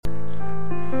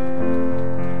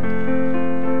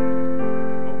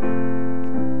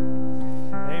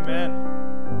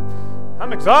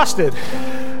I'm exhausted.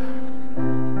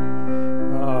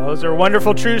 Those are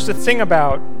wonderful truths to sing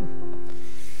about.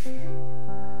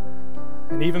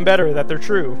 And even better that they're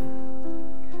true.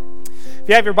 If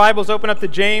you have your Bibles, open up to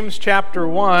James chapter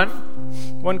 1.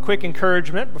 One quick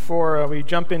encouragement before we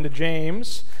jump into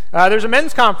James. There's a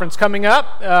men's conference coming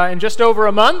up in just over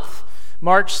a month.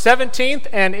 March 17th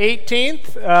and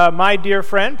 18th, my dear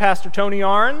friend, Pastor Tony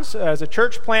Arns, is a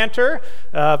church planter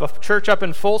of a church up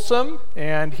in Folsom,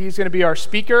 and he's going to be our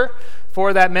speaker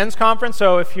for that men's conference.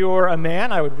 So if you're a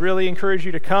man, I would really encourage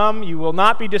you to come. You will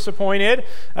not be disappointed.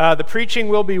 The preaching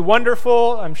will be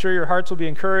wonderful. I'm sure your hearts will be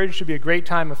encouraged. It should be a great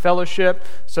time of fellowship.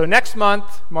 So next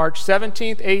month, March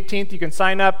 17th, 18th, you can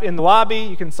sign up in the lobby.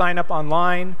 You can sign up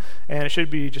online, and it should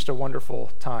be just a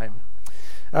wonderful time.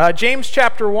 James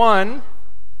chapter 1,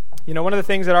 one of the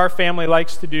things that our family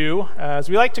likes to do is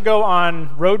we like to go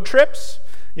on road trips.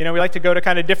 We like to go to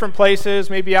kind of different places,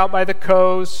 maybe out by the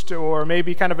coast or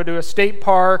maybe kind of to a state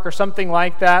park or something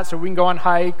like that, so we can go on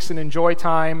hikes and enjoy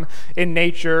time in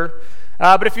nature.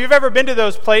 But if you've ever been to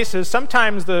those places,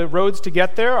 sometimes the roads to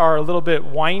get there are a little bit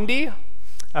windy,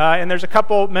 and there's a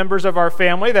couple members of our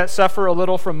family that suffer a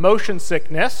little from motion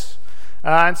sickness.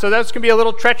 And so those can be a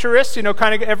litof treacherous,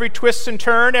 kind of every twist and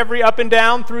turn, every up and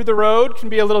down through the road can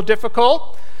be a little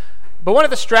difficult. But one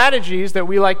of the strategies that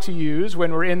we like to use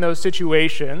when we're in those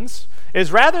situations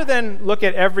is rather than look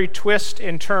at every twist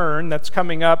and turn that's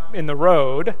coming up in the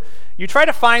road, you try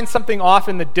to find something off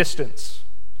in the distance,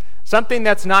 something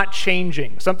that's not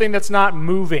changing, something that's not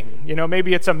moving.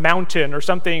 Maybe it's a mountain or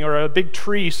something or a big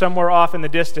tree somewhere off in the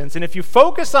distance. And if you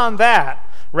focus on that,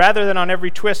 rather than on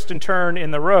every twist and turn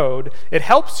in the road, it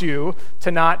helps you to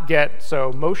not get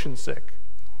so motion sick.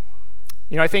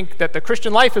 I think that the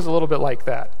Christian life is a little bit like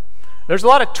that. There's a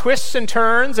lot of twists and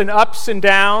turns and ups and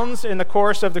downs in the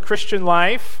course of the Christian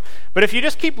life, but if you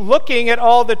just keep looking at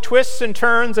all the twists and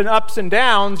turns and ups and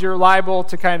downs, you're liable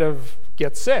to kind of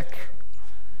get sick.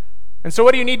 And so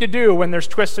what do you need to do when there's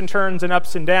twists and turns and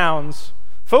ups and downs?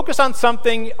 Focus on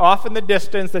something off in the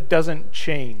distance that doesn't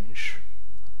change.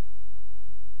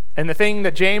 And the thing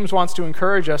that James wants to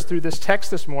encourage us through this text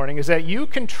this morning is that you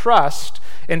can trust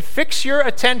and fix your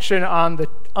attention on the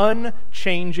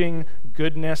unchanging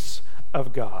goodness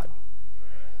of God.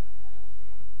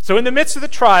 So in the midst of the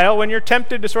trial, when you're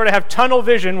tempted to sort of have tunnel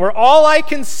vision, where all I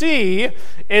can see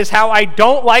is how I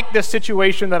don't like this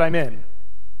situation that I'm in,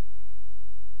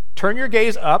 turn your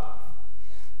gaze up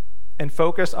and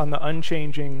focus on the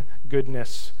unchanging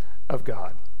goodness of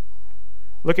God.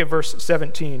 Look at verse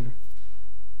 17.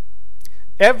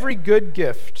 Every good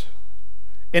gift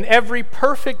and every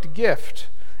perfect gift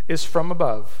is from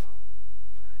above,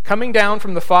 coming down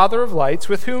from the Father of lights,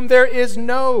 with whom there is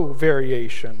no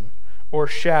variation or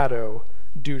shadow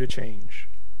due to change.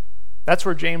 That's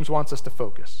where James wants us to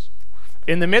focus.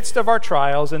 In the midst of our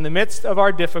trials, in the midst of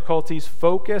our difficulties,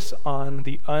 focus on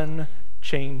the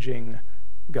unchanging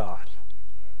God.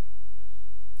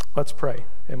 Let's pray,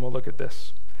 and we'll look at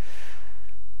this.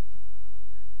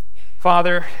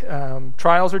 Father,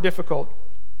 trials are difficult.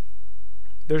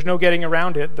 There's no getting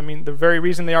around it. The very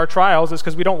reason they are trials is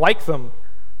because we don't like them.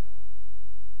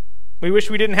 We wish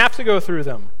we didn't have to go through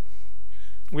them.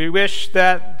 We wish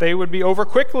that they would be over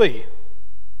quickly.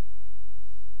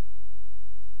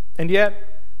 And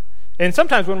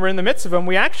sometimes when we're in the midst of them,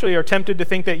 we actually are tempted to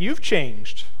think that you've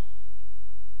changed,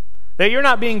 that you're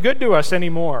not being good to us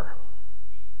anymore,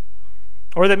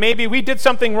 or that maybe we did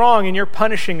something wrong and you're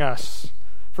punishing us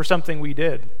for something we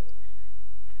did.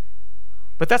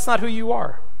 But that's not who you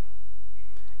are.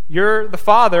 You're the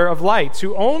Father of lights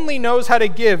who only knows how to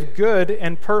give good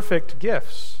and perfect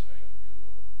gifts.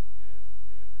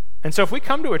 And so if we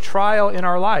come to a trial in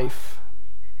our life,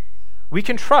 we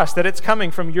can trust that it's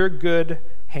coming from your good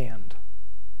hand.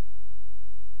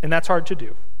 And that's hard to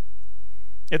do.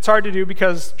 It's hard to do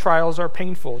because trials are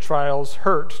painful, trials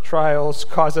hurt, trials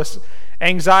cause us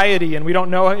anxiety, and we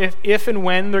don't know if and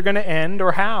when they're going to end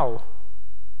or how.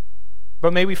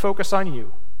 But may we focus on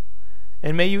you,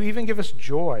 and may you even give us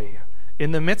joy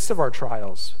in the midst of our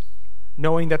trials,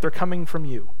 knowing that they're coming from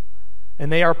you,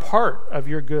 and they are part of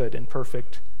your good and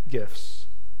perfect gifts.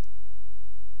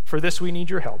 For this we need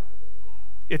your help.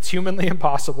 It's humanly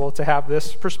impossible to have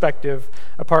this perspective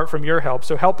apart from your help.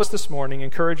 So help us this morning,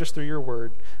 encourage us through your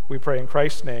word. We pray in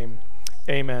Christ's name,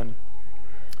 amen.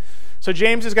 So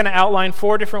James is going to outline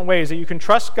 4 different ways that you can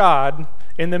trust God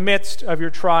in the midst of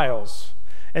your trials.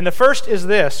 And the first is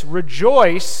this: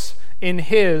 rejoice in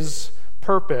his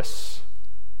purpose.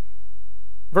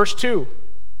 Verse 2,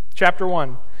 chapter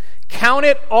 1. Count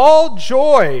it all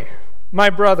joy,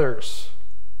 my brothers,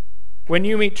 when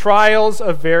you meet trials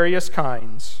of various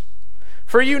kinds.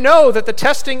 For you know that the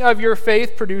testing of your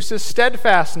faith produces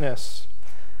steadfastness.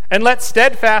 And let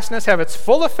steadfastness have its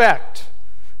full effect,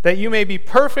 that you may be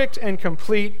perfect and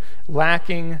complete,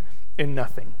 lacking in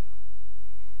nothing.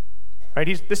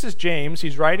 Right? This is James.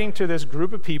 He's writing to this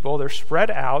group of people. They're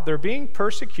spread out. They're being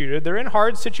persecuted. They're in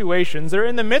hard situations. They're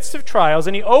in the midst of trials.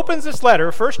 And he opens this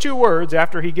letter. First two words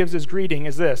after he gives his greeting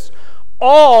is this: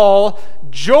 all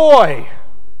joy.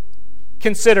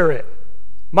 Consider it.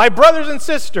 My brothers and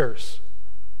sisters.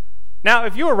 Now,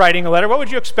 if you were writing a letter, what would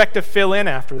you expect to fill in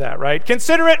after that, right?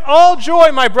 Consider it all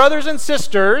joy, my brothers and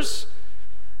sisters,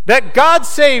 that God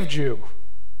saved you.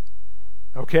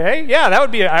 Okay, yeah,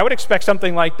 I would expect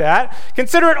something like that.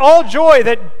 Consider it all joy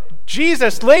that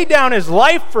Jesus laid down his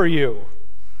life for you.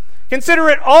 Consider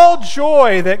it all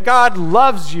joy that God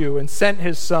loves you and sent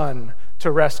his Son to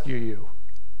rescue you.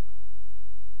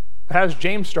 How does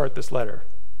James start this letter?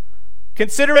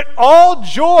 Consider it all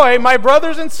joy, my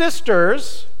brothers and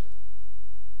sisters,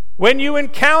 when you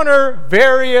encounter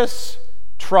various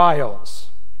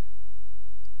trials.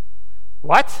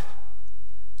 What?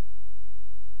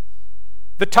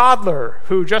 The toddler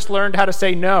who just learned how to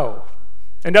say no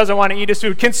and doesn't want to eat his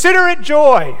food. Consider it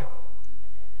joy.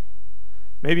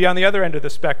 Maybe on the other end of the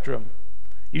spectrum,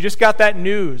 you just got that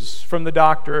news from the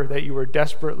doctor that you were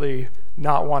desperately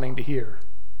not wanting to hear.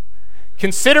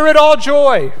 Consider it all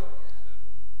joy.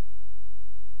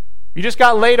 You just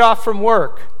got laid off from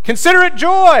work. Consider it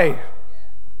joy.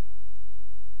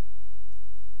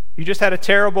 You just had a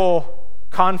terrible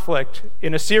conflict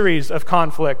in a series of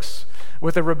conflicts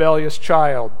with a rebellious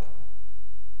child.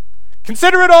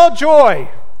 Consider it all joy.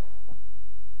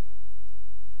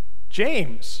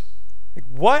 James,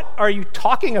 what are you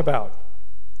talking about?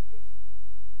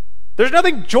 There's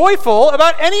nothing joyful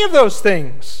about any of those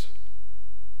things.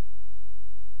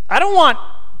 I don't want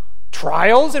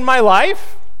trials in my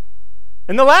life.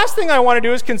 And the last thing I want to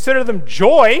do is consider them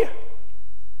joy.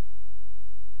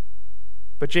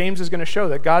 But James is going to show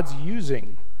that God's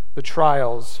using the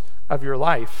trials of your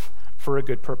life for a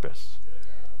good purpose.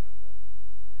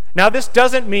 Now, this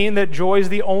doesn't mean that joy is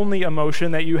the only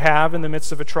emotion that you have in the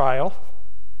midst of a trial.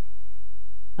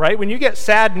 Right? When you get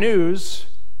sad news,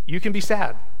 you can be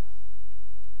sad.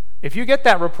 If you get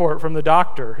that report from the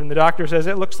doctor, and the doctor says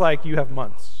it looks like you have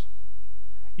months,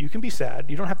 you can be sad.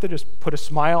 You don't have to just put a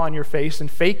smile on your face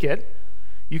and fake it.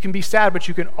 You can be sad, but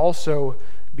you can also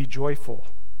be joyful.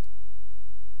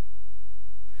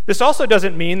 This also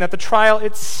doesn't mean that the trial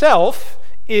itself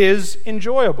is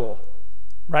enjoyable,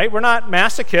 right? We're not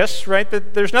masochists, right?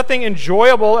 There's nothing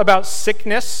enjoyable about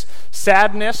sickness,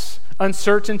 sadness,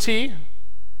 uncertainty.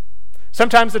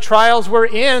 Sometimes the trials we're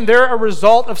in, they're a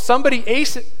result of somebody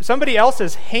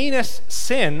else's heinous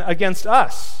sin against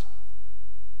us.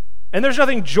 And there's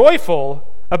nothing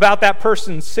joyful about that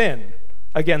person's sin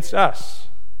against us.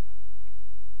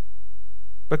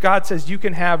 But God says you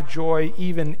can have joy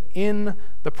even in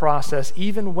the process,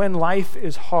 even when life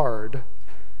is hard,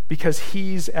 because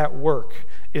he's at work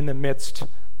in the midst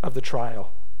of the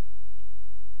trial.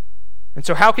 And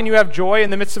so how can you have joy in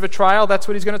the midst of a trial? That's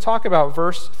what he's going to talk about,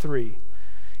 verse 3.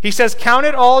 He says, count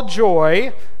it all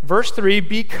joy, verse 3,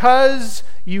 because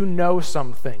you know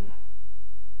something.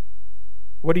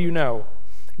 What do you know?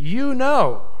 You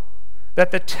know that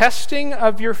the testing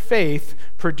of your faith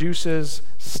produces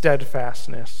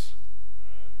steadfastness.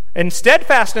 And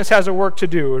steadfastness has a work to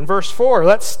do. In verse 4,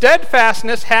 let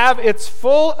steadfastness have its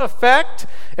full effect,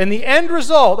 and the end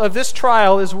result of this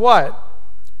trial is what?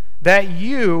 That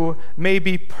you may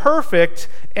be perfect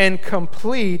and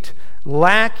complete,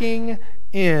 lacking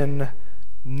in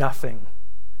nothing.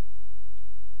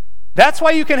 That's why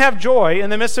you can have joy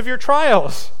in the midst of your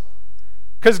trials.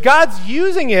 Because God's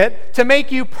using it to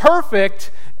make you perfect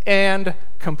and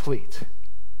complete.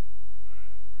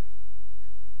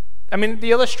 I mean,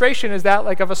 the illustration is that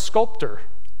like of a sculptor,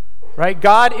 right?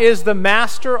 God is the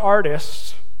master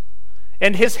artist,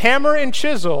 and his hammer and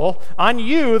chisel on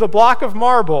you, the block of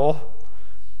marble,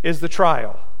 is the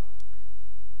trial.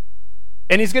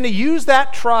 And he's going to use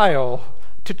that trial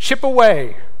to chip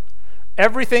away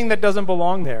everything that doesn't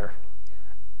belong there,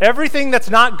 everything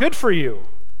that's not good for you,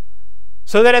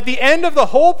 so that at the end of the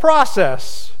whole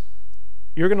process,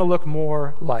 you're going to look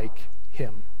more like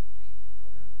him.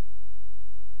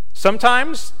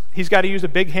 Sometimes he's got to use a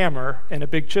big hammer and a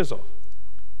big chisel.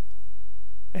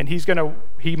 And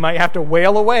he might have to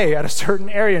wail away at a certain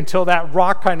area until that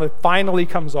rock kind of finally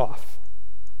comes off.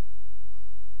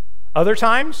 Other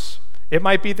times, it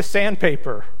might be the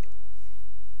sandpaper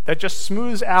that just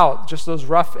smooths out just those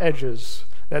rough edges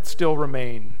that still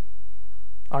remain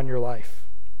on your life.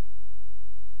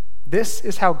 This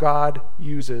is how God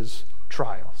uses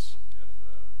trials.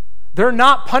 They're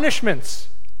not punishments.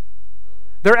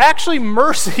 They're actually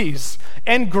mercies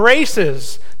and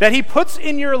graces that he puts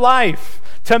in your life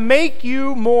to make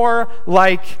you more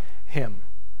like him.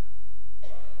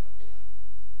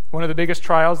 One of the biggest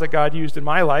trials that God used in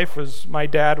my life was my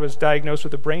dad was diagnosed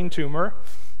with a brain tumor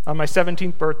on my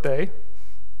 17th birthday,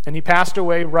 and he passed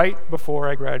away right before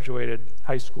I graduated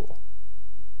high school.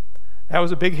 That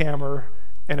was a big hammer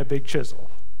and a big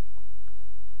chisel.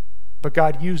 But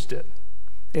God used it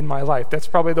in my life. That's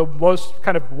probably the most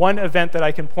kind of one event that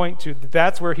I can point to.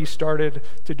 That's where he started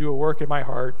to do a work in my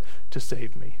heart to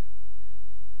save me.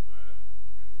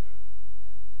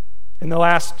 In the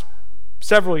last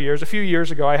several years, a few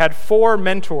years ago, I had 4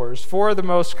 mentors, 4 of the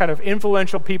most kind of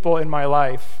influential people in my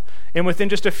life. And within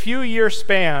just a few years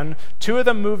span, 2 of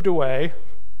them moved away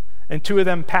and 2 of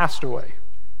them passed away.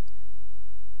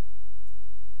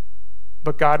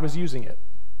 But God was using it,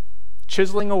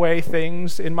 chiseling away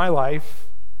things in my life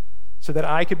so that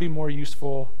I could be more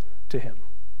useful to him.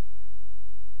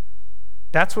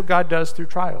 That's what God does through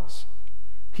trials.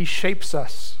 He shapes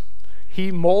us.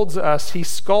 He molds us. He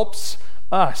sculpts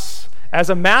us as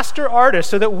a master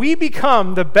artist so that we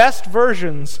become the best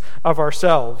versions of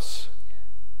ourselves.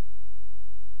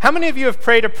 How many of you have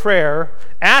prayed a prayer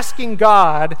asking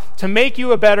God to make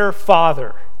you a better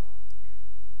father,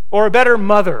 or a better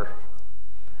mother,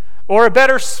 or a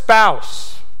better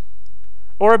spouse,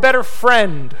 or a better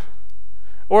friend,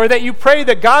 or that you pray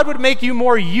that God would make you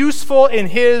more useful in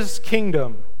his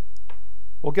kingdom?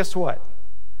 Well, guess what?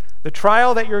 The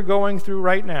trial that you're going through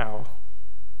right now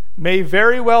may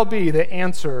very well be the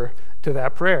answer to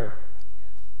that prayer,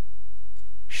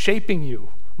 shaping you,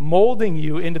 molding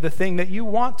you into the thing that you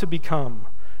want to become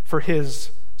for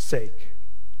his sake.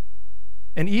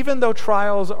 And even though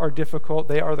trials are difficult,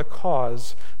 they are the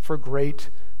cause for great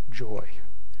joy.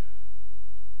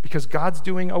 Because God's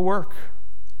doing a work.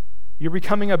 You're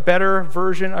becoming a better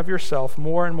version of yourself,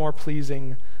 more and more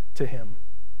pleasing to him.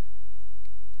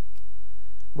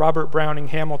 Robert Browning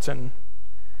Hamilton,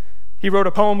 he wrote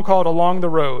a poem called Along the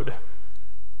Road. It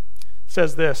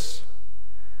says this: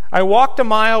 I walked a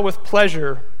mile with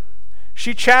pleasure.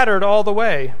 She chattered all the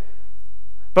way,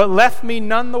 but left me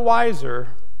none the wiser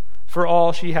for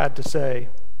all she had to say.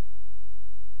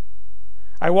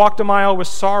 I walked a mile with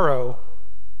sorrow.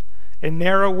 In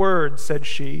narrow words, said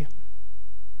she,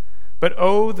 but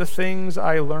oh, the things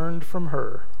I learned from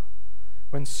her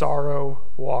when sorrow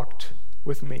walked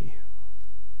with me.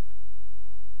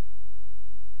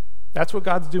 That's what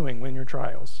God's doing when you're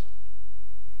trials.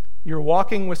 You're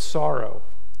walking with sorrow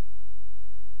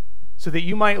so that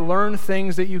you might learn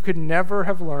things that you could never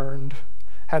have learned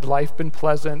had life been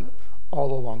pleasant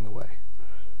all along the way.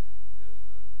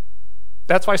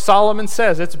 That's why Solomon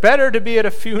says it's better to be at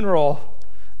a funeral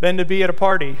than to be at a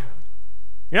party.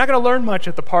 You're not going to learn much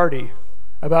at the party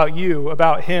about you,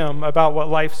 about him, about what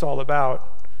life's all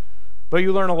about, but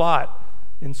you learn a lot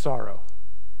in sorrow.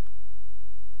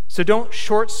 So don't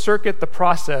short-circuit the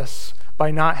process by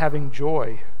not having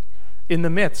joy in the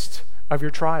midst of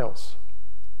your trials.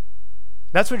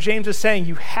 That's what James is saying.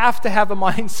 You have to have a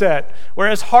mindset where,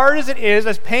 as hard as it is,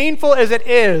 as painful as it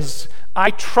is,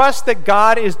 I trust that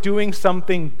God is doing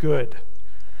something good,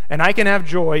 and I can have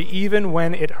joy even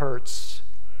when it hurts.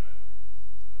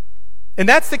 And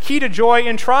that's the key to joy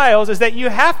in trials, is that you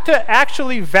have to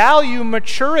actually value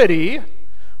maturity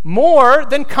more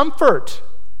than comfort.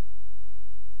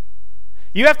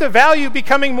 You have to value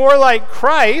becoming more like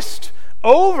Christ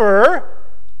over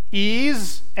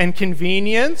ease and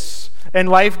convenience and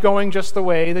life going just the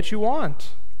way that you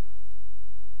want.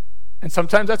 And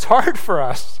sometimes that's hard for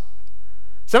us.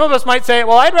 Some of us might say,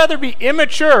 well, I'd rather be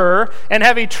immature and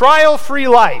have a trial-free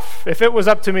life if it was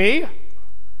up to me.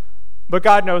 But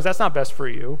God knows that's not best for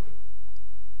you.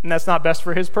 And that's not best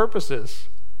for his purposes.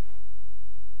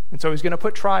 And so he's going to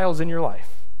put trials in your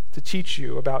life to teach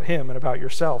you about him and about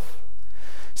yourself.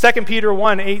 2 Peter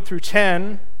 1, 8 through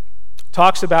 10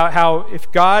 talks about how if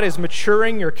God is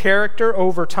maturing your character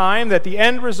over time, that the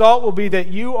end result will be that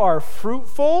you are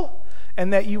fruitful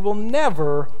and that you will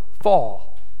never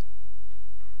fall.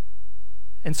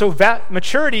 And so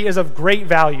maturity is of great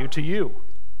value to you.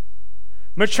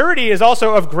 Maturity is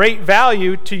also of great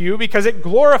value to you because it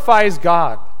glorifies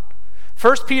God.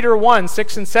 1 Peter 1,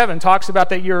 6 and 7 talks about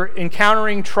that you're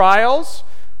encountering trials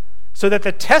so that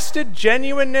the tested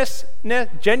genuineness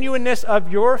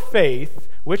of your faith,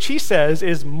 which he says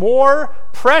is more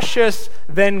precious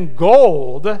than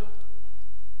gold,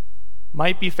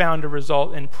 might be found to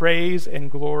result in praise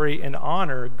and glory and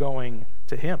honor going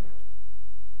to him.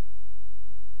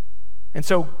 And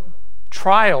so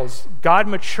trials, God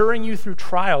maturing you through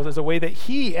trials, is a way that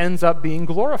he ends up being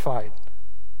glorified.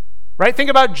 right?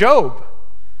 Think about Job.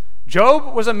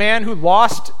 Job was a man who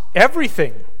lost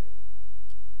everything,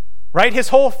 right? His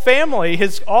whole family,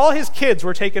 all his kids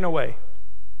were taken away.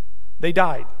 They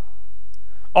died.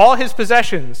 All his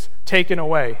possessions taken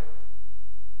away.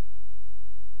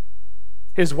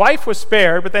 His wife was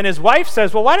spared, but then his wife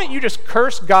says, well, why don't you just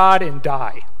curse God and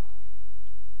die?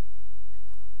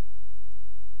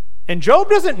 And Job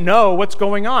doesn't know what's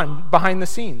going on behind the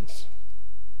scenes.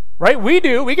 Right? We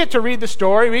do. We get to read the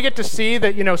story. We get to see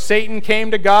that, Satan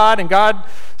came to God and God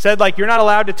said, you're not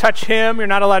allowed to touch him. You're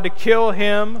not allowed to kill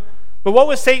him. But what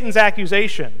was Satan's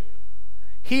accusation?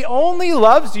 He only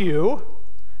loves you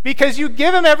because you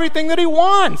give him everything that he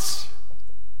wants.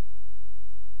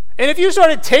 And if you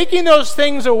started taking those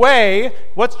things away,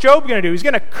 what's Job going to do? He's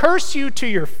going to curse you to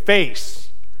your face.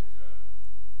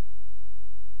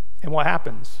 And what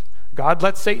happens? God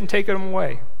lets Satan take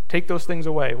those things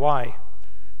away. Why?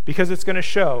 Because it's going to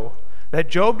show that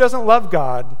Job doesn't love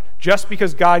God just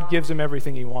because God gives him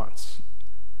everything he wants.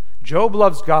 Job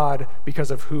loves God because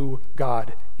of who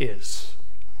God is.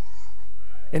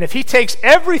 And if he takes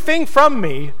everything from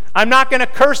me, I'm not going to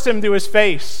curse him to his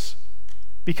face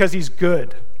because he's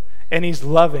good and he's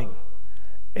loving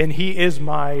and he is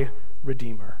my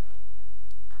Redeemer.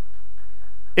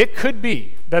 It could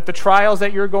be that the trials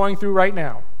that you're going through right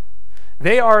now,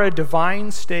 they are a divine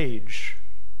stage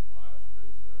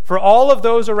for all of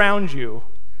those around you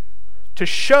to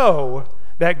show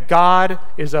that God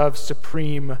is of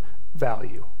supreme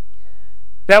value.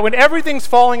 That when everything's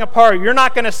falling apart, you're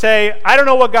not going to say, I don't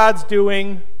know what God's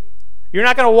doing. You're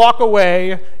not going to walk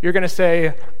away. You're going to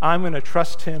say, I'm going to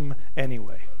trust him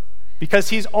anyway. Because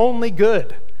he's only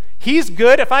good. He's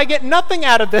good if I get nothing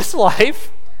out of this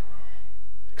life,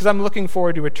 because I'm looking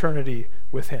forward to eternity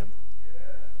with him.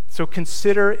 So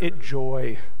consider it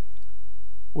joy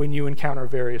when you encounter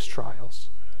various trials,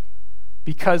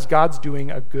 because God's doing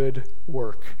a good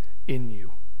work in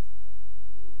you.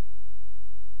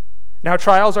 Now,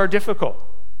 trials are difficult,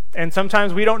 and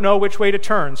sometimes we don't know which way to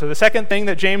turn. So the second thing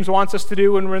that James wants us to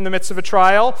do when we're in the midst of a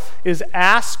trial is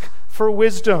ask for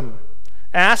wisdom.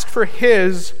 Ask for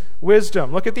his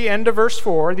wisdom. Look at the end of verse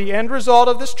 4. The end result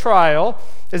of this trial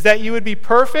is that you would be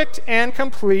perfect and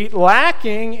complete,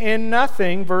 lacking in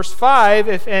nothing. Verse 5,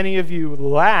 if any of you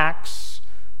lacks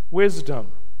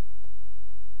wisdom.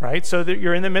 Right? So that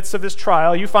you're in the midst of this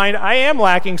trial, you find, I am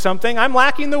lacking something. I'm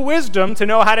lacking the wisdom to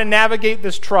know how to navigate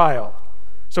this trial.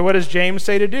 So what does James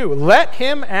say to do? Let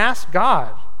him ask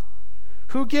God,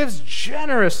 who gives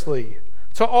generously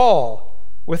to all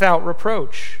without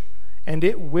reproach, and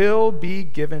it will be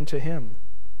given to him.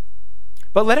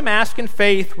 But let him ask in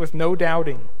faith with no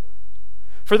doubting.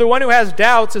 For the one who has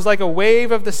doubts is like a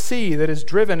wave of the sea that is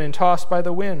driven and tossed by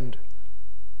the wind.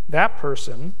 That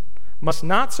person must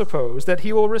not suppose that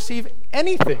he will receive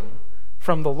anything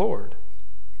from the Lord.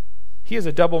 He is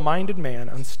a double-minded man,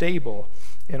 unstable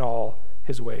in all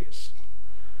his ways.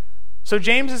 So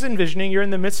James is envisioning you're in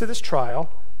the midst of this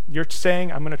trial. You're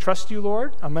saying, I'm going to trust you,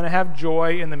 Lord. I'm going to have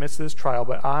joy in the midst of this trial,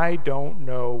 but I don't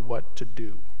know what to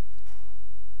do.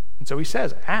 And so he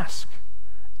says, ask.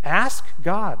 Ask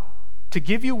God to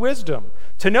give you wisdom,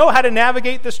 to know how to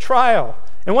navigate this trial.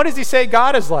 And what does he say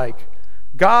God is like?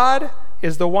 God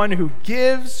is the one who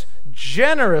gives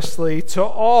generously to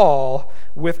all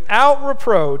without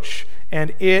reproach,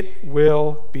 and it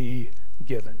will be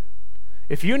given.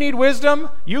 If you need wisdom,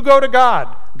 you go to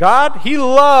God. God, he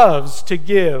loves to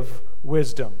give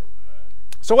wisdom.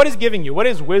 So what is giving you? What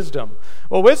is wisdom?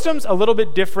 Well, wisdom's a little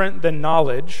bit different than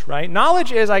knowledge, right?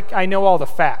 Knowledge is I know all the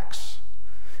facts.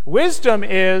 Wisdom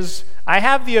is I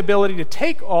have the ability to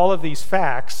take all of these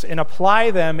facts and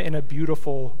apply them in a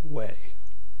beautiful way,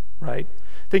 right?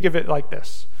 Think of it like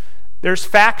this. There's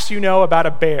facts you know about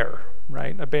a bear,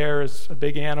 right? A bear is a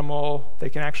big animal. They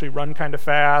can actually run kind of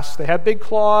fast. They have big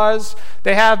claws.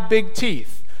 They have big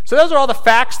teeth. So those are all the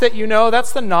facts that you know.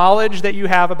 That's the knowledge that you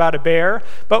have about a bear.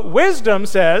 But wisdom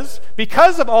says,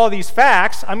 because of all these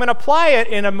facts, I'm going to apply it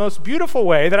in a most beautiful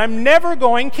way that I'm never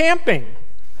going camping.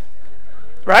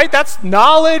 Right? That's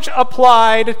knowledge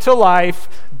applied to life.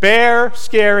 Bear,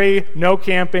 scary, no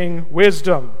camping,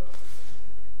 wisdom.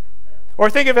 Or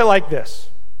think of it like this.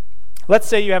 Let's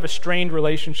say you have a strained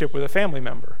relationship with a family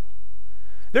member.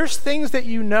 There's things that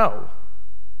you know.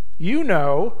 You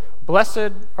know,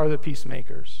 blessed are the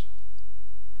peacemakers.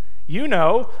 You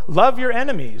know, love your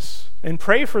enemies and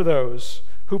pray for those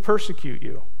who persecute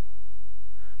you.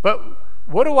 But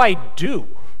what do I do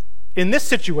in this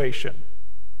situation?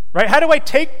 Right? How do I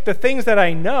take the things that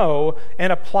I know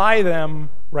and apply them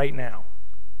right now?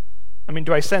 I mean,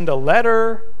 do I send a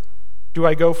letter? Do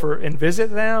I go and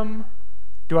visit them?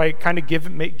 Do I kind of give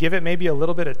it maybe a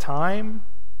little bit of time?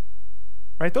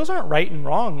 Right? Those aren't right and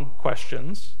wrong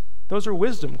questions. Those are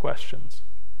wisdom questions.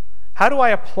 How do I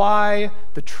apply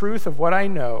the truth of what I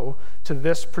know to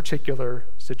this particular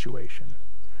situation?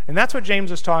 And that's what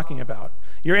James is talking about.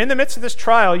 You're in the midst of this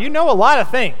trial. You know a lot of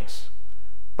things.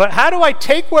 But how do I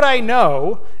take what I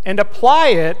know and apply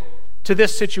it to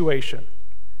this situation?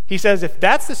 He says, if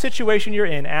that's the situation you're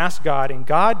in, ask God, and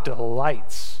God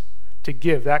delights to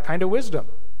give that kind of wisdom.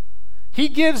 He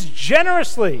gives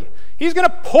generously. He's going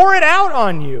to pour it out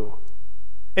on you.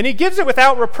 And he gives it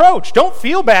without reproach. Don't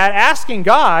feel bad asking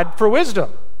God for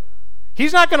wisdom.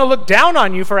 He's not going to look down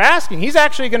on you for asking. He's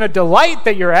actually going to delight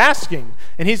that you're asking.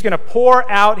 And he's going to pour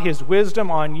out his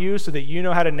wisdom on you so that you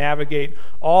know how to navigate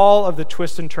all of the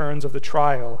twists and turns of the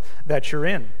trial that you're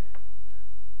in.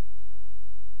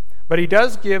 But he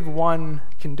does give one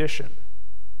condition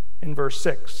in verse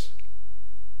 6.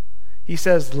 He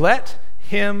says, let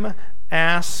him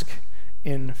ask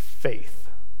in faith.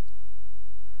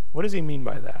 What does he mean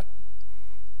by that?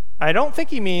 I don't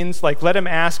think he means like let him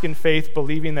ask in faith,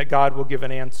 believing that God will give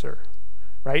an answer,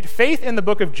 right? Faith in the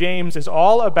book of James is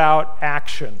all about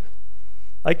action.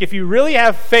 Like if you really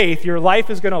have faith, your life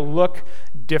is going to look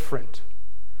different.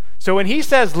 So when he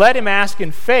says let him ask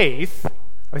in faith,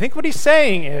 I think what he's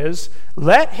saying is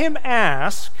let him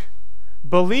ask,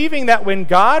 believing that when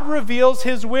God reveals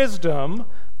his wisdom,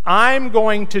 I'm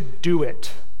going to do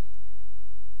it.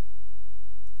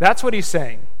 That's what he's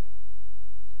saying.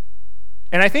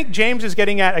 And I think James is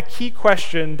getting at a key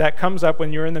question that comes up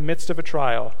when you're in the midst of a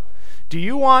trial. Do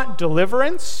you want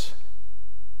deliverance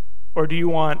or do you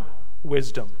want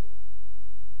wisdom?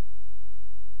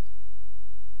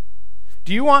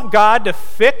 Do you want God to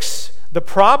fix the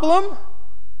problem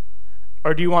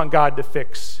or do you want God to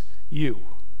fix you?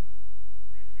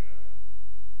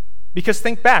 Because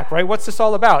think back, right? What's this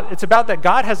all about? It's about that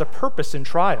God has a purpose in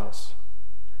trials.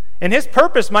 And his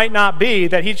purpose might not be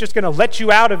that he's just going to let you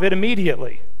out of it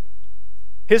immediately.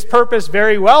 His purpose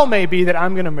very well may be that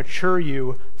I'm going to mature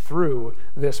you through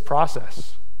this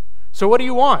process. So what do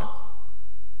you want?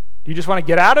 Do you just want to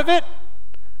get out of it?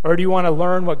 Or do you want to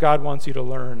learn what God wants you to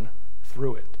learn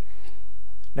through it?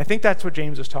 And I think that's what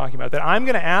James is talking about, that I'm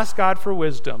going to ask God for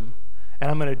wisdom,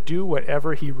 and I'm going to do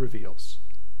whatever he reveals.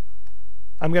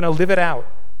 I'm going to live it out.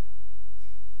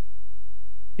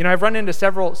 You know, I've run into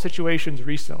several situations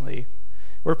recently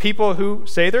where people who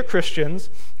say they're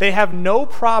Christians, they have no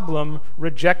problem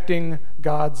rejecting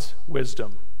God's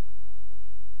wisdom.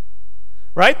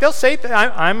 Right? They'll say,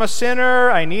 I'm a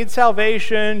sinner, I need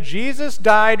salvation, Jesus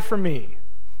died for me.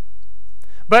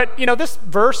 But, you know, this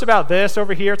verse about this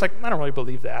over here, it's like, I don't really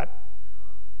believe that.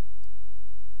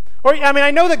 Or, I mean,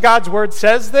 I know that God's word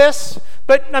says this,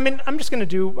 but, I mean, I'm going to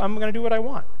do what I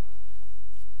want.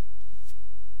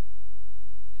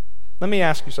 Let me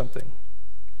ask you something.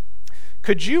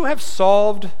 Could you have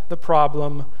solved the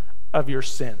problem of your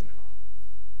sin?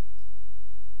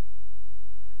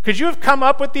 Could you have come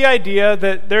up with the idea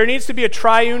that there needs to be a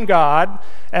triune God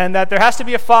and that there has to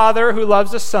be a father who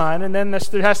loves a son and then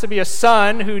there has to be a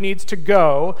son who needs to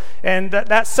go and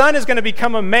that son is going to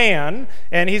become a man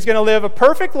and he's going to live a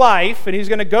perfect life and he's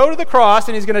going to go to the cross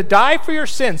and he's going to die for your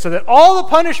sins so that all the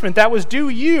punishment that was due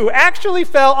you actually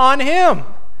fell on him?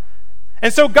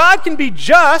 And so God can be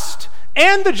just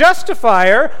and the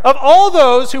justifier of all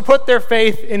those who put their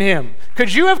faith in him.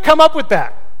 Could you have come up with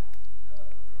that?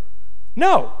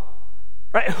 No.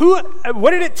 Right?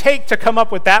 What did it take to come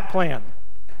up with that plan?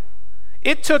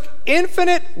 It took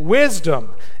infinite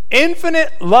wisdom,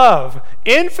 infinite love,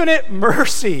 infinite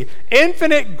mercy,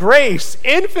 infinite grace,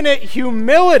 infinite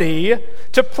humility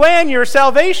to plan your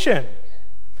salvation.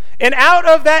 And out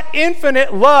of that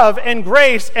infinite love and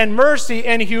grace and mercy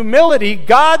and humility,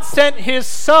 God sent his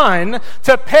Son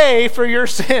to pay for your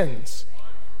sins.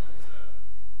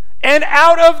 And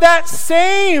out of that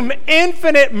same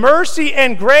infinite mercy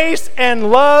and grace and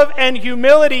love and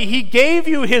humility, he gave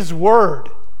you his word.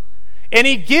 And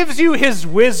he gives you his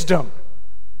wisdom.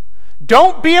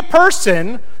 Don't be a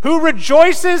person who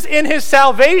rejoices in his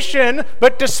salvation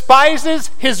but despises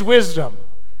his wisdom.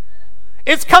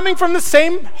 It's coming from the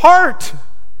same heart.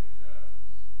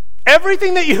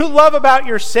 Everything that you love about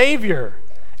your Savior,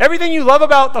 everything you love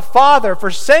about the Father for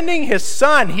sending his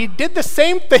Son, he did the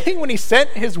same thing when he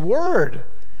sent his word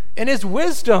and his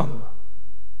wisdom.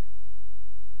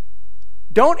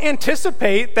 Don't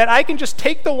anticipate that I can just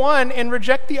take the one and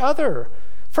reject the other.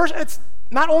 First, it's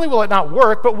not only will it not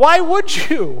work, but why would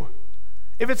you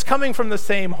if it's coming from the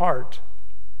same heart?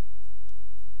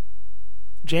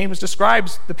 James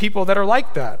describes the people that are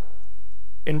like that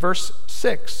in verse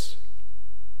 6.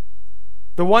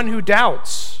 The one who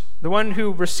doubts the one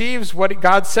who receives what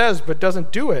God says but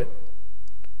doesn't do it,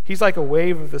 he's like a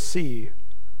wave of the sea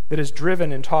that is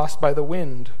driven and tossed by the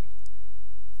wind.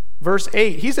 Verse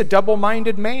 8, he's a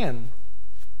double-minded man,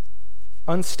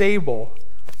 unstable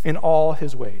in all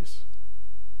his ways.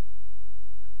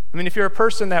 I mean, if you're a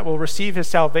person that will receive his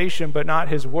salvation but not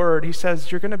his word, he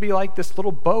says you're going to be like this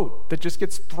little boat that just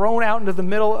gets thrown out into the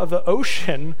middle of the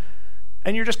ocean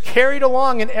and you're just carried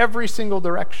along in every single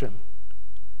direction.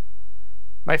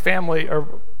 My family,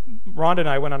 or Rhonda and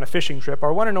I, went on a fishing trip,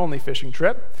 our one and only fishing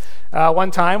trip.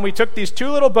 One time we took these two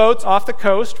little boats off the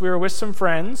coast. We were with some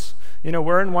friends.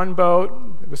 We're in one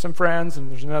boat with some friends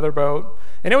and there's another boat.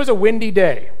 And it was a windy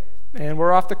day. And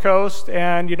we're off the coast,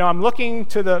 and, I'm looking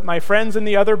to my friends in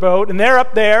the other boat, and they're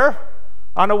up there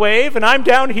on a wave, and I'm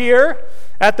down here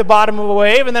at the bottom of a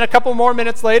wave, and then a couple more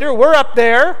minutes later, we're up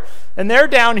there, and they're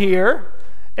down here,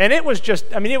 and it was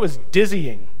it was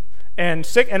dizzying and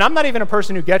sick, and I'm not even a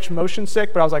person who gets motion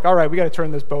sick, but I was like, all right, we got to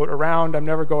turn this boat around. I'm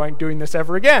never doing this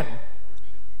ever again.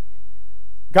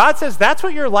 God says that's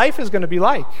what your life is going to be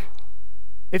like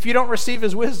if you don't receive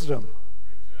his wisdom.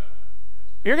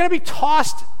 You're going to be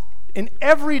tossed in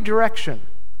every direction.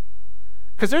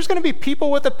 Because there's going to be people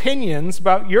with opinions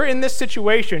about, you're in this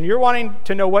situation, you're wanting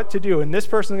to know what to do, and this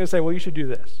person's going to say, well, you should do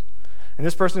this. And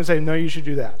this person's going to say, no, you should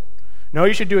do that. No,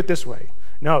 you should do it this way.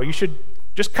 No, you should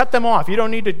just cut them off. You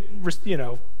don't need to,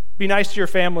 be nice to your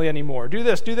family anymore. Do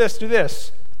this, do this, do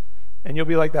this. And you'll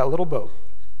be like that little boat,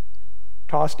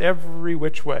 tossed every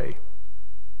which way.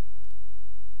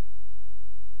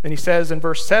 And he says in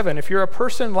verse 7, if you're a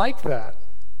person like that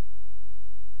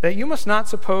you must not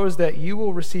suppose that you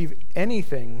will receive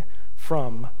anything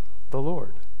from the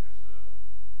Lord.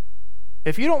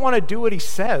 If you don't want to do what he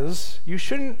says, you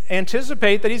shouldn't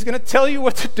anticipate that he's going to tell you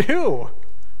what to do.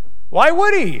 Why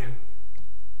would he?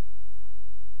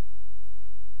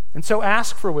 And so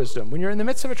ask for wisdom. When you're in the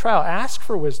midst of a trial, ask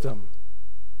for wisdom.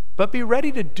 But be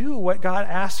ready to do what God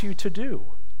asks you to do.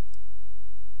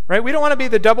 Right? We don't want to be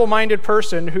the double-minded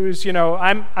person who's,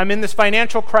 I'm in this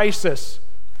financial crisis.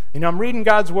 I'm reading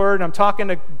God's word, and I'm talking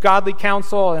to godly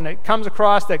counsel, and it comes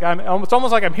across that it's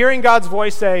almost like I'm hearing God's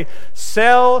voice say,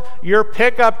 sell your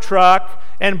pickup truck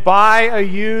and buy a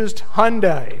used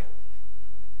Hyundai.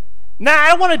 Nah, I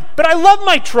don't want to, but I love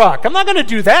my truck. I'm not going to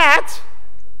do that.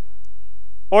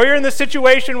 Or you're in the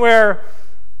situation where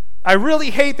I really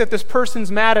hate that this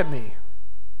person's mad at me.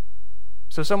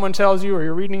 So someone tells you, or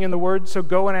you're reading in the word, so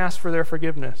go and ask for their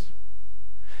forgiveness.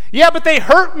 Yeah, but they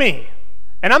hurt me.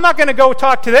 And I'm not going to go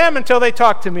talk to them until they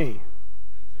talk to me.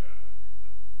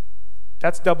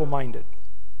 That's double-minded.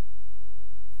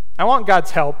 I want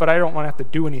God's help, but I don't want to have to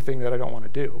do anything that I don't want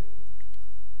to do.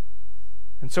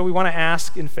 And so we want to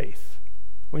ask in faith.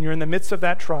 When you're in the midst of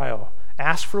that trial,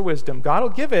 ask for wisdom. God will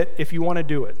give it if you want to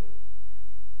do it.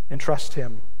 And trust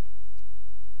him.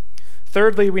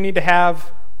 Thirdly, we need to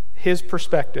have his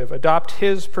perspective. Adopt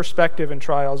his perspective in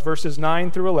trials. Verses 9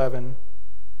 through 11.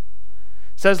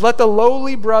 Says, let the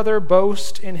lowly brother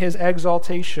boast in his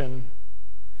exaltation,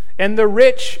 and the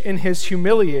rich in his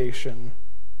humiliation,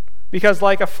 because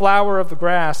like a flower of the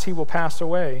grass he will pass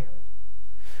away.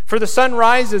 For the sun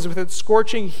rises with its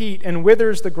scorching heat and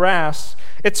withers the grass,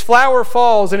 its flower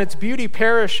falls and its beauty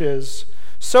perishes,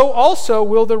 so also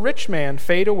will the rich man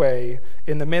fade away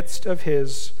in the midst of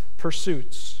his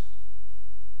pursuits.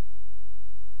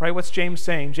 Right, what's James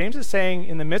saying? James is saying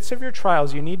in the midst of your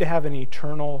trials, you need to have an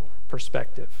eternal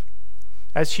perspective.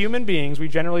 As human beings, we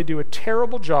generally do a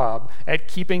terrible job at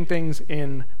keeping things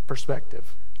in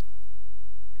perspective.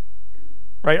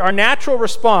 Right? Our natural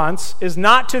response is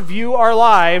not to view our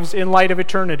lives in light of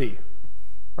eternity.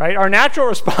 Right? Our natural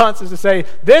response is to say,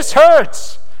 this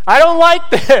hurts. I don't like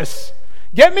this.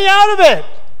 Get me out of it.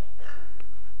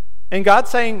 And God's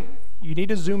saying, you need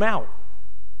to zoom out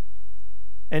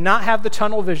and not have the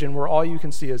tunnel vision where all you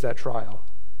can see is that trial.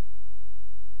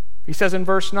 He says in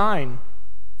verse 9,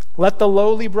 let the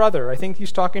lowly brother, I think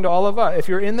he's talking to all of us. If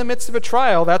you're in the midst of a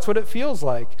trial, that's what it feels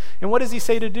like. And what does he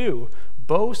say to do?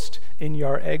 Boast in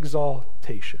your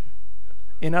exaltation.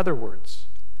 In other words,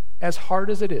 as hard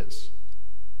as it is,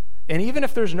 and even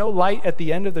if there's no light at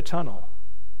the end of the tunnel,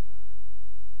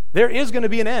 there is going to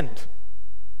be an end.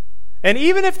 And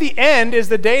even if the end is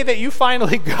the day that you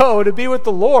finally go to be with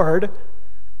the Lord,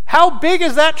 how big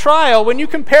is that trial when you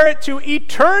compare it to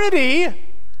eternity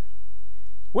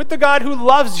with the God who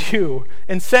loves you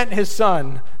and sent his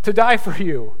son to die for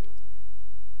you?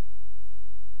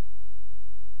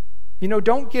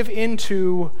 Don't give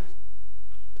into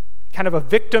kind of a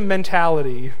victim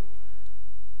mentality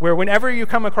where whenever you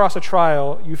come across a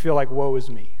trial, you feel like, woe is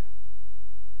me.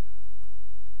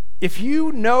 if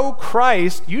you know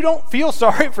Christ, you don't feel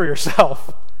sorry for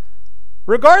yourself.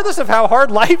 Regardless of how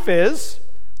hard life is,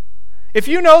 if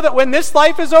you know that when this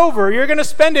life is over, you're going to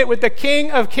spend it with the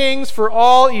King of Kings for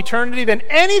all eternity, then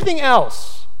anything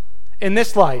else in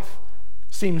this life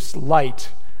seems light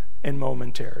and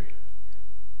momentary.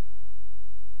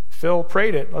 Phil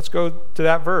prayed it. Let's go to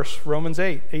that verse, Romans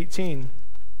 8:18.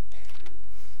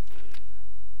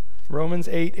 Romans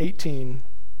 8:18.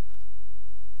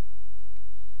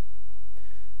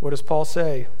 What does Paul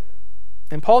say?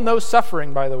 And Paul knows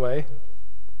suffering, by the way.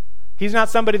 He's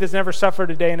not somebody that's never suffered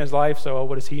a day in his life, so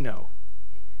what does he know?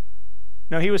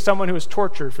 No, he was someone who was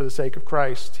tortured for the sake of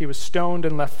Christ. He was stoned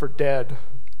and left for dead.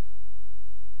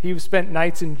 He spent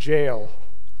nights in jail.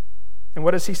 And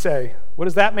what does he say? What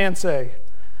does that man say?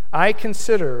 I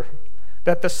consider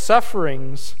that the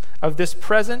sufferings of this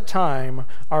present time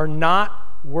are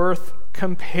not worth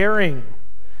comparing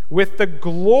with the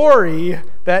glory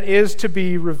that is to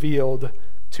be revealed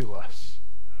to us.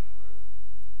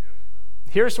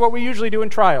 Here's what we usually do in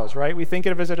trials, right? We think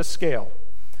of it as a scale.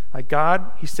 Like,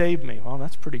 God, he saved me. Well,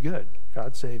 that's pretty good.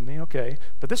 God saved me, okay.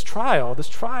 But this trial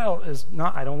is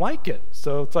not, I don't like it.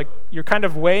 So it's like you're kind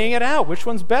of weighing it out. Which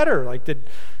one's better? Like,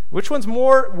 which one's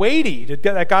more weighty?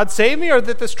 That God save me or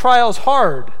that this trial is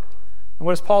hard? And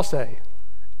what does Paul say?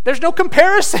 There's no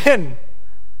comparison.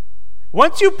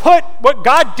 Once you put what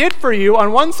God did for you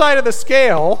on one side of the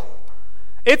scale,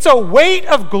 it's a weight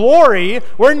of glory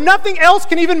where nothing else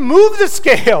can even move the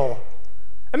scale.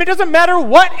 I mean, it doesn't matter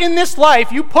what in this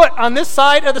life you put on this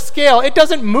side of the scale, it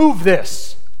doesn't move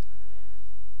this.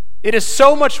 It is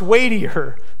so much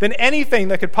weightier than anything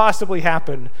that could possibly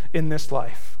happen in this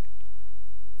life.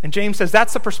 And James says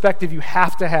that's the perspective you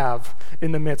have to have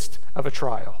in the midst of a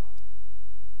trial.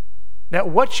 That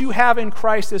what you have in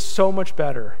Christ is so much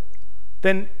better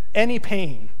than any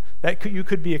pain that you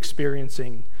could be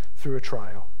experiencing through a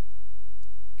trial.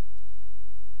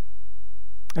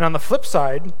 And on the flip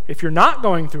side, if you're not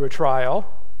going through a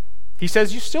trial, he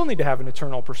says you still need to have an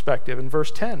eternal perspective in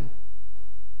verse 10.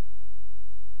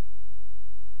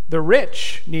 The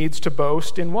rich needs to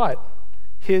boast in what?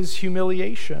 His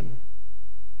humiliation.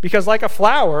 Because like a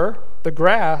flower of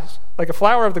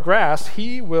the grass,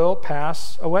 he will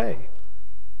pass away.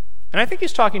 And I think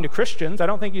he's talking to Christians. I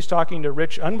don't think he's talking to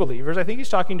rich unbelievers. I think he's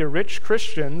talking to rich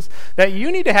Christians that you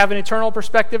need to have an eternal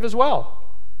perspective as well.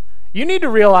 You need to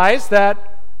realize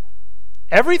that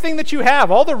everything that you have,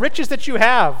 all the riches that you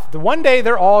have, one day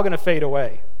they're all going to fade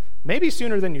away. Maybe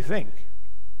sooner than you think.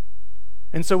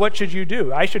 And so what should you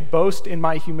do? I should boast in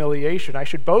my humiliation. I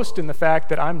should boast in the fact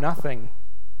that I'm nothing.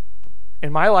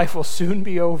 And my life will soon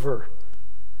be over.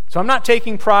 So I'm not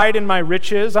taking pride in my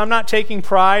riches. I'm not taking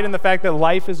pride in the fact that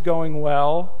life is going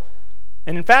well.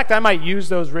 And in fact, I might use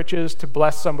those riches to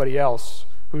bless somebody else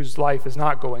whose life is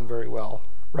not going very well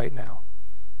right now.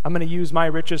 I'm going to use my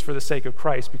riches for the sake of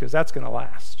Christ because that's going to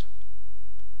last.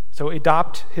 So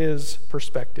adopt his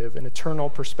perspective, an eternal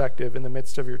perspective in the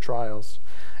midst of your trials.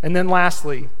 And then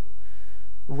lastly,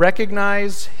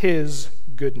 recognize his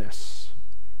goodness.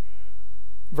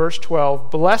 Verse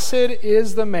 12, blessed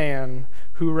is the man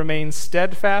who remains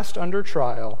steadfast under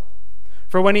trial.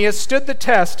 For when he has stood the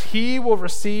test, he will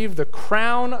receive the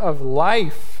crown of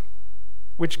life,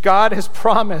 which God has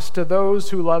promised to those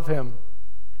who love him.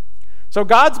 So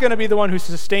God's going to be the one who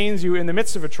sustains you in the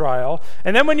midst of a trial.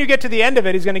 And then when you get to the end of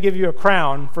it, he's going to give you a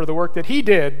crown for the work that he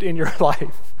did in your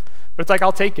life. But it's like,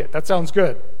 I'll take it. That sounds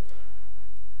good.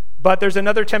 But there's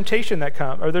another temptation that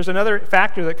comes, or there's another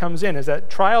factor that comes in, is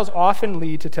that trials often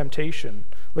lead to temptation.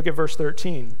 Look at verse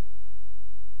 13.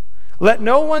 Let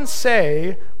no one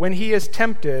say when he is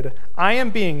tempted, I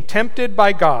am being tempted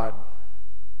by God.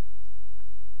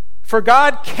 For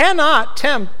God cannot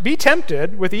be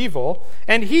tempted with evil,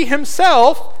 and he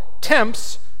himself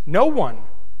tempts no one.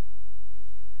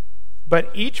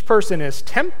 But each person is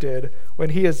tempted when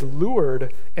he is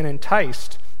lured and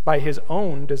enticed by his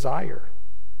own desire.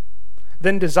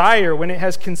 Then desire, when it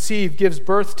has conceived, gives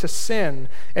birth to sin,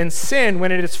 and sin,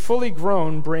 when it is fully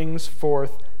grown, brings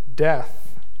forth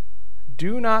death.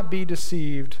 Do not be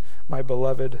deceived, my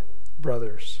beloved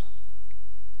brothers.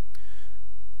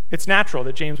 It's natural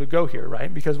that James would go here,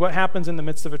 right? Because what happens in the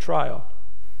midst of a trial?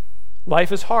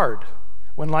 Life is hard.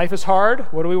 When life is hard,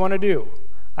 what do we want to do?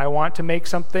 I want to make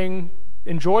something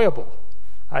enjoyable.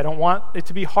 I don't want it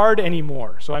to be hard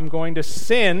anymore. So I'm going to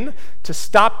sin to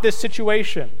stop this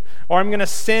situation. Or I'm going to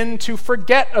sin to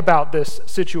forget about this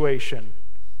situation.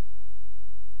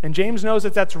 And James knows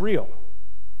that that's real.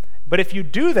 But if you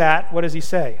do that, what does he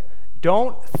say?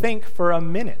 Don't think for a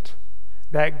minute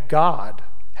that God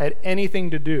had anything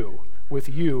to do with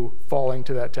you falling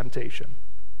to that temptation.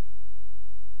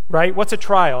 right? What's a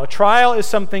trial? A trial is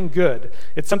something good.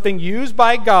 It's something used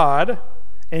by God,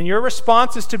 and your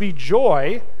response is to be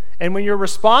joy. And when your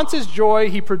response is joy,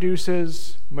 he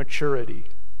produces maturity.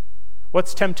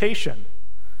 What's temptation?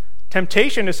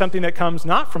 Temptation is something that comes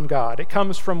not from God. It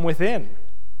comes from within.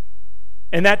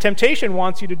 And that temptation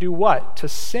wants you to do what? To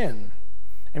sin.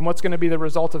 And what's going to be the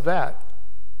result of that?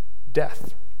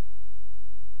 Death.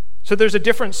 So there's a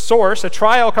different source. A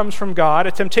trial comes from God.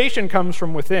 A temptation comes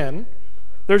from within.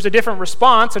 There's a different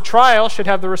response. A trial should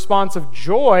have the response of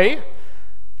joy.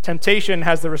 Temptation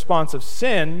has the response of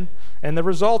sin. And the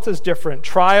result is different.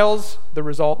 Trials, the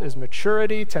result is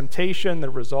maturity. Temptation, the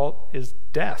result is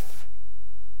death.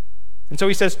 And so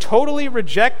he says, totally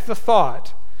reject the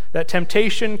thought that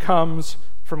temptation comes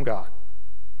from God.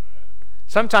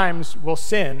 Sometimes we'll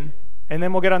sin, and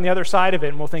then we'll get on the other side of it,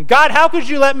 and we'll think, God, how could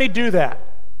you let me do that?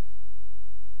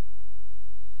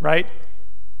 Right?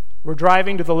 We're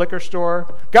driving to the liquor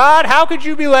store. God, how could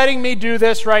you be letting me do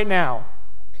this right now?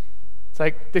 It's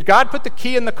like, did God put the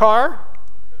key in the car?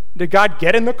 Did God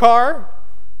get in the car?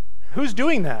 Who's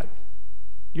doing that?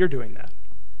 You're doing that,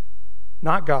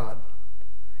 not God.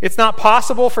 It's not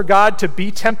possible for God to be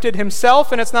tempted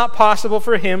himself, and it's not possible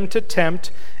for him to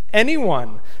tempt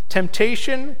anyone.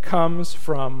 Temptation comes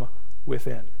from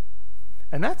within.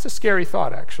 And that's a scary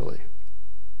thought, actually.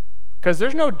 Because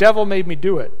there's no devil made me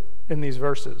do it in these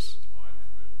verses.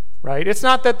 Right? It's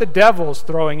not that the devil's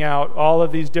throwing out all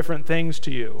of these different things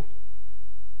to you.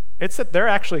 It's that they're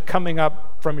actually coming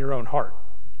up from your own heart.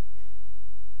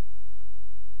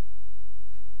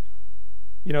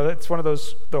 You know, that's one of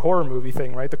those, the horror movie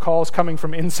thing, right? The call is coming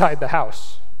from inside the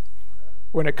house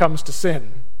when it comes to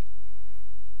sin.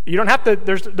 You don't have to,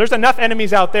 there's enough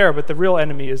enemies out there, but the real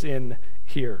enemy is in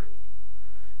here.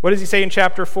 What does he say in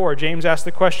chapter 4? James asks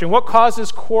the question, what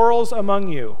causes quarrels among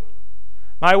you?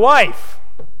 My wife,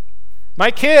 my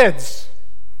kids.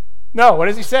 No, what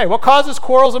does he say? What causes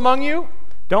quarrels among you?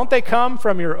 Don't they come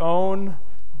from your own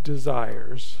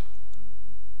desires?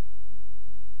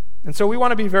 And so we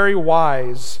want to be very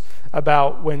wise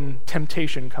about when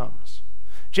temptation comes.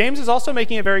 James is also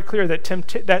making it very clear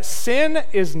that sin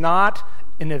is not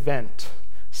an event.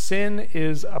 Sin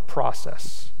is a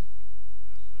process.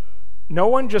 No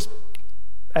one just,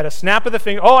 at a snap of the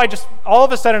finger, all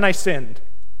of a sudden I sinned.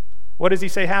 What does he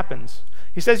say happens?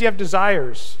 He says you have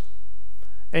desires,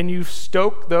 and you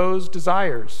stoke those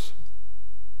desires.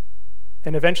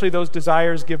 And eventually those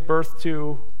desires give birth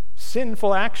to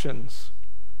sinful actions.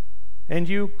 And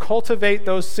you cultivate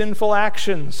those sinful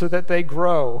actions so that they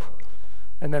grow.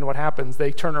 And then what happens?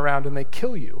 They turn around and they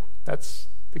kill you. That's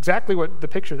exactly what the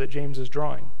picture that James is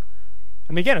drawing.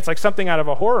 I mean, again, it's like something out of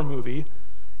a horror movie.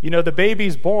 You know, the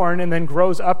baby's born and then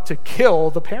grows up to kill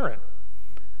the parent.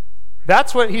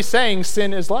 That's what he's saying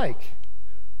sin is like.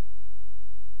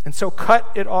 And so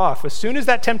cut it off. As soon as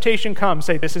that temptation comes,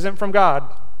 say, this isn't from God.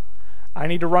 I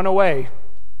need to run away.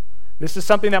 This is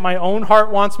something that my own heart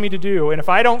wants me to do, and if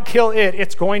I don't kill it,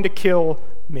 it's going to kill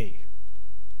me.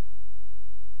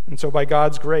 And so by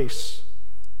God's grace,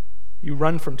 you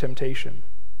run from temptation.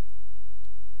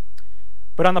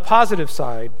 But on the positive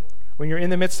side, when you're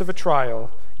in the midst of a trial,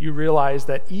 you realize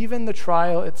that even the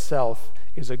trial itself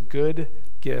is a good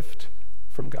gift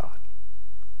from God.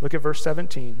 Look at verse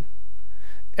 17.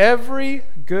 Every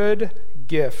good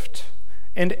gift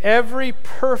and every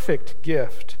perfect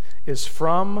gift is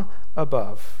from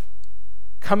above,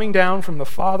 coming down from the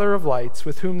Father of lights,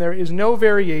 with whom there is no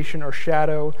variation or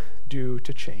shadow due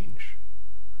to change.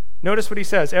 Notice what he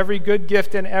says, every good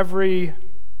gift and every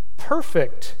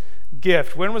perfect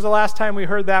gift. When was the last time we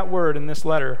heard that word in this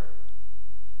letter?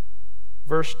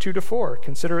 Verse 2-4,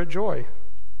 consider it joy.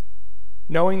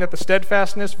 Knowing that the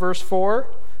steadfastness, verse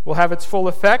 4, will have its full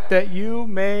effect, that you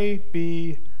may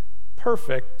be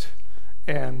perfect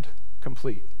and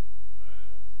complete.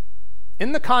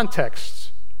 In the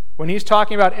context, when he's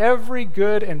talking about every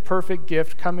good and perfect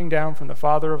gift coming down from the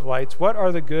Father of lights, what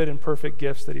are the good and perfect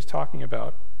gifts that he's talking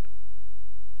about?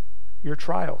 Your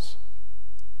trials.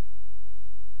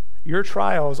 Your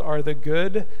trials are the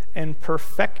good and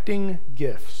perfecting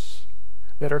gifts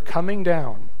that are coming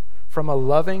down from a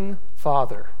loving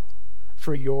Father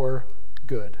for your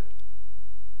good.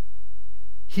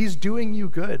 He's doing you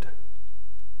good.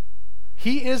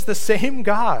 He is the same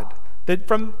God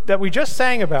that we just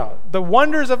sang about, the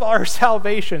wonders of our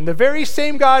salvation, the very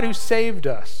same God who saved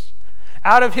us.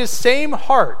 Out of his same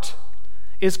heart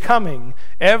is coming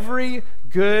every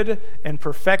good and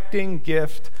perfecting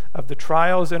gift of the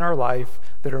trials in our life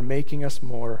that are making us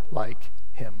more like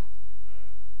him.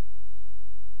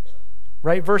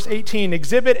 Right? Verse 18,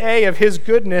 exhibit A of his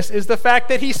goodness is the fact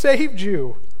that he saved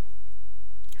you.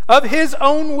 of his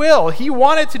own will. He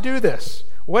wanted to do this.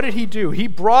 What did he do? He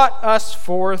brought us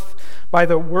forth by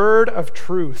the word of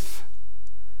truth,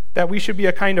 that we should be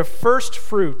a kind of first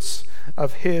fruits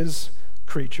of his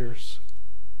creatures.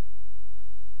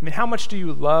 I mean, how much do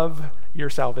you love your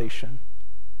salvation?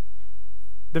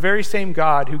 The very same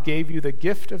God who gave you the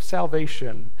gift of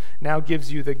salvation now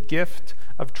gives you the gift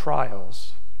of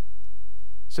trials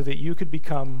so that you could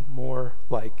become more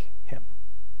like him.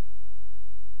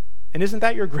 And isn't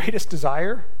that your greatest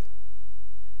desire?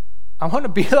 I want to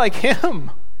be like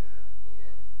him.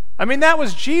 I mean, that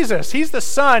was Jesus. He's the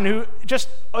Son who just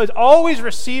is always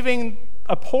receiving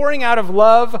a pouring out of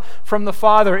love from the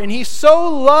Father. And he so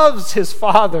loves his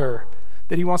Father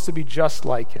that he wants to be just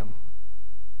like him.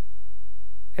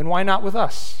 And why not with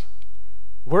us?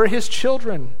 We're his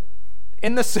children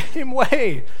in the same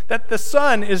way that the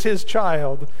Son is his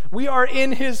child. We are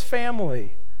in his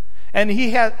family. And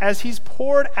he has, as he's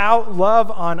poured out love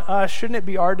on us, shouldn't it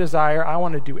be our desire, I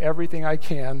want to do everything I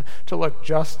can to look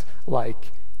just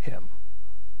like him.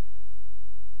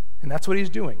 And that's what he's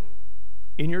doing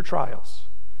in your trials,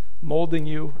 molding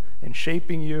you and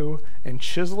shaping you and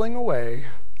chiseling away,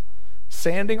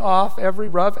 sanding off every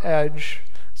rough edge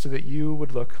so that you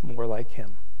would look more like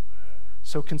him.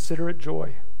 So consider it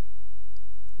joy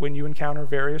when you encounter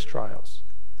various trials,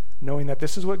 knowing that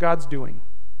this is what God's doing.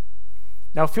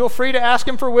 Now feel free to ask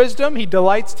him for wisdom. He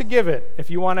delights to give it. If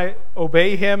you want to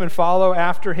obey him and follow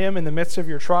after him in the midst of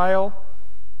your trial,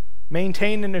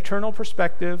 maintain an eternal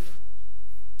perspective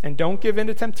and don't give in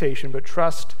to temptation, but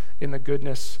trust in the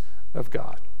goodness of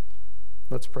God.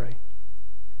 Let's pray.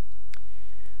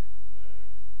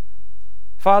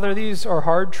 Father, these are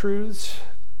hard truths,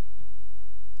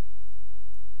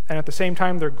 and at the same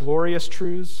time, they're glorious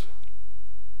truths.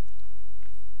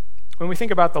 When we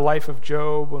think about the life of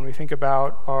Job, when we think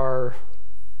about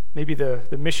maybe the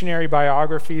missionary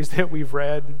biographies that we've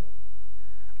read,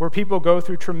 where people go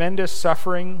through tremendous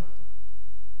suffering,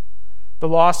 the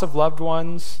loss of loved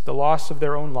ones, the loss of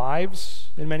their own lives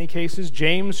in many cases.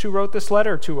 James, who wrote this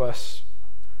letter to us,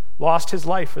 lost his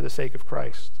life for the sake of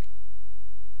Christ.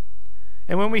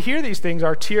 And when we hear these things,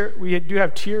 we do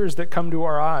have tears that come to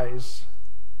our eyes.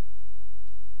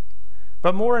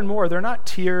 But more and more, they're not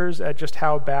tears at just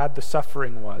how bad the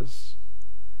suffering was.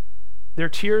 They're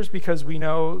tears because we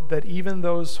know that even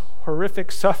those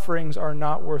horrific sufferings are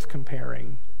not worth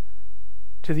comparing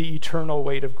to the eternal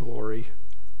weight of glory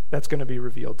that's going to be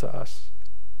revealed to us.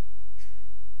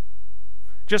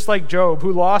 Just like Job,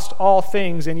 who lost all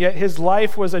things, and yet his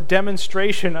life was a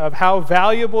demonstration of how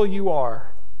valuable you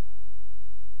are.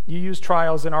 You use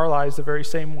trials in our lives the very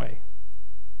same way.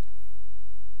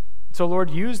 So,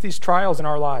 Lord, use these trials in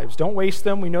our lives. Don't waste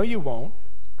them. We know you won't,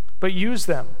 but use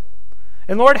them.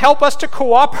 And, Lord, help us to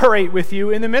cooperate with you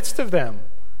in the midst of them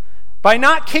by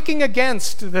not kicking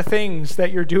against the things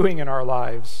that you're doing in our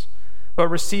lives, but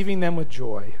receiving them with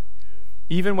joy,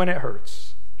 even when it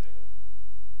hurts,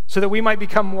 so that we might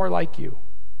become more like you.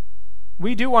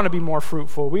 We do want to be more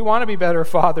fruitful. We want to be better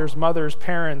fathers, mothers,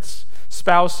 parents,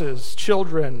 spouses,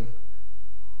 children.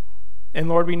 And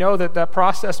Lord, we know that that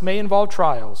process may involve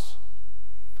trials.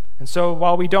 And so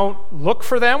while we don't look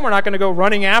for them, we're not going to go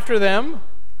running after them.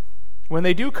 When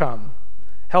they do come,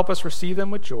 help us receive them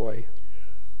with joy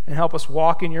and help us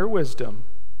walk in your wisdom.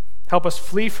 Help us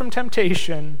flee from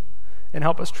temptation and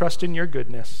help us trust in your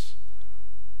goodness.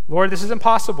 Lord, this is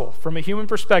impossible from a human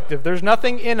perspective. There's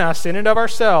nothing in us, in and of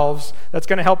ourselves, that's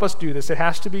going to help us do this. It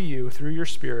has to be you through your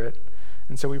Spirit.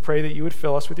 And so we pray that you would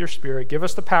fill us with your Spirit. Give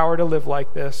us the power to live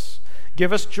like this.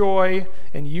 Give us joy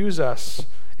and use us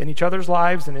in each other's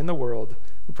lives and in the world.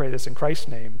 We pray this in Christ's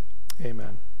name.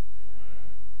 Amen.